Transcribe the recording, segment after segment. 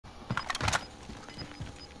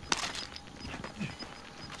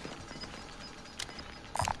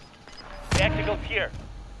tacticals here.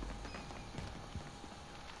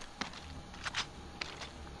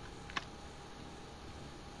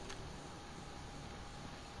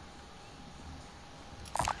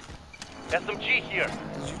 SMG here.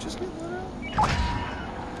 Did you just get let out?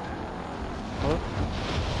 What?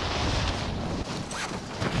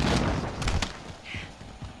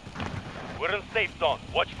 We're in safe zone.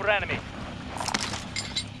 Watch for enemies.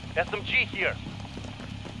 SMG here.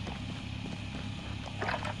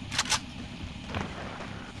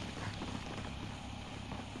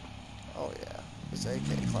 Oh yeah, this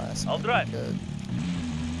AK class. I'll drive. Good.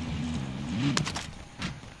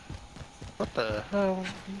 What the hell?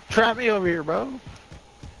 Try me over here, bro.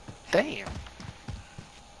 Damn.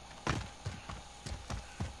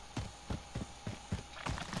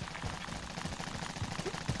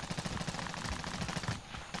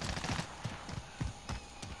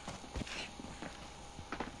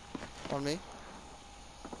 On me.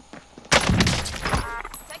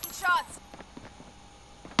 Taking shots.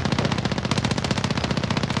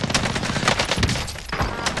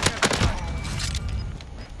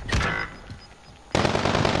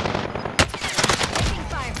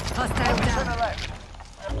 Hostile down.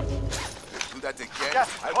 Do that again. Gas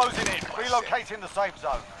is closing in. Relocating the safe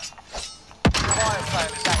zone. Fire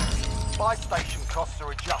sale is active. Buy station costs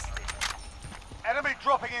are adjusted. Enemy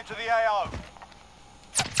dropping into the AO.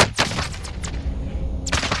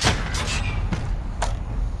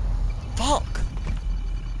 Fuck.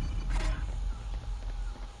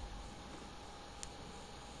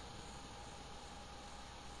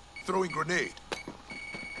 Throwing grenade.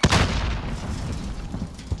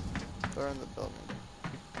 They're in the building.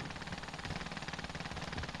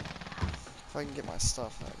 If I can get my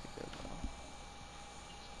stuff, that'd be good.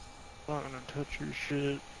 I'm not gonna touch your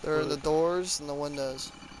shit. They're in the doors and the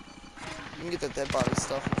windows. You can get the dead body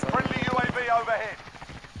stuff in front of Friendly you. UAV overhead.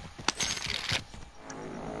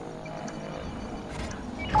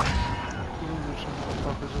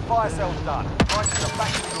 Fire sale's done. Prices are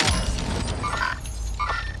back to normal.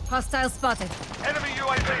 Hostile spotted. Enemy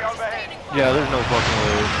UAV overhead. Yeah, there's no fucking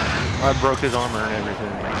way. I broke his armor and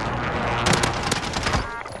everything.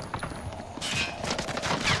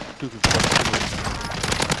 Stupid fucking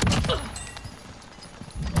dude.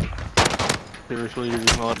 Seriously, you're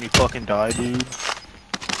just gonna let me fucking die, dude?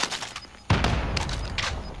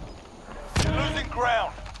 You're losing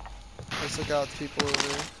ground. Let's look out people over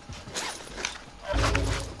here.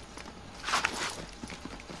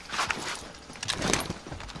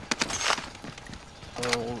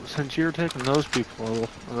 Well, since you're taking those people,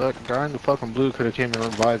 that guy in the fucking blue could have came and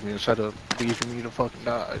revived me instead of leaving me to fucking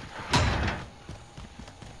die.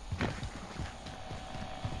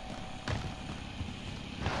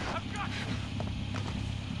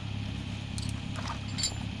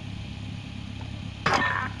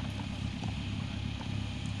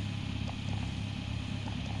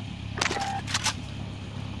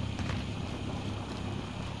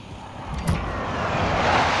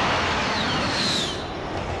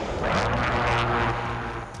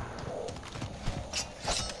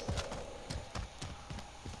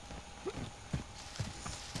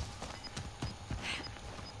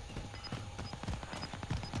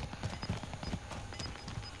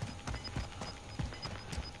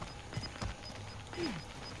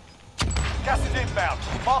 Gas is inbound.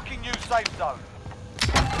 Marking new safe zone.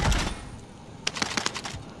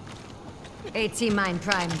 AT mine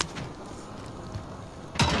primed.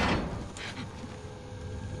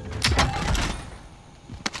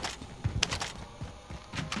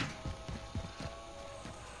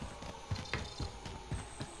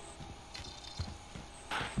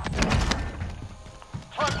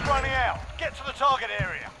 Time's running out. Get to the target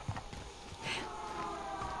area.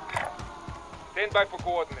 Stand by for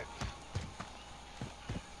coordinates.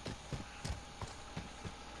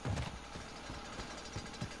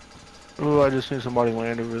 Oh, I just seen somebody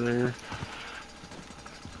land over there.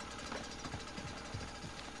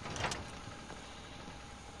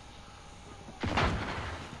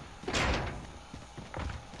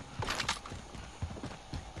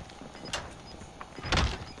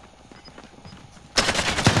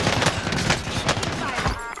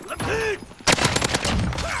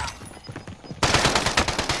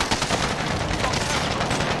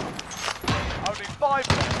 Only 5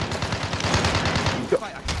 left.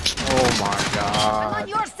 Oh my I'm god. on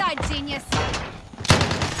your side, genius.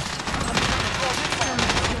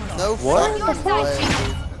 No What? On your fucking side, way.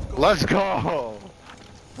 genius. Let's go!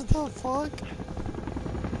 What the fuck?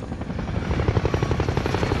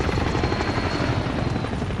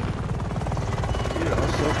 Dude, I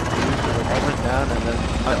was so confused because I went down and then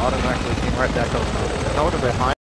I automatically came right back up. I would have been high.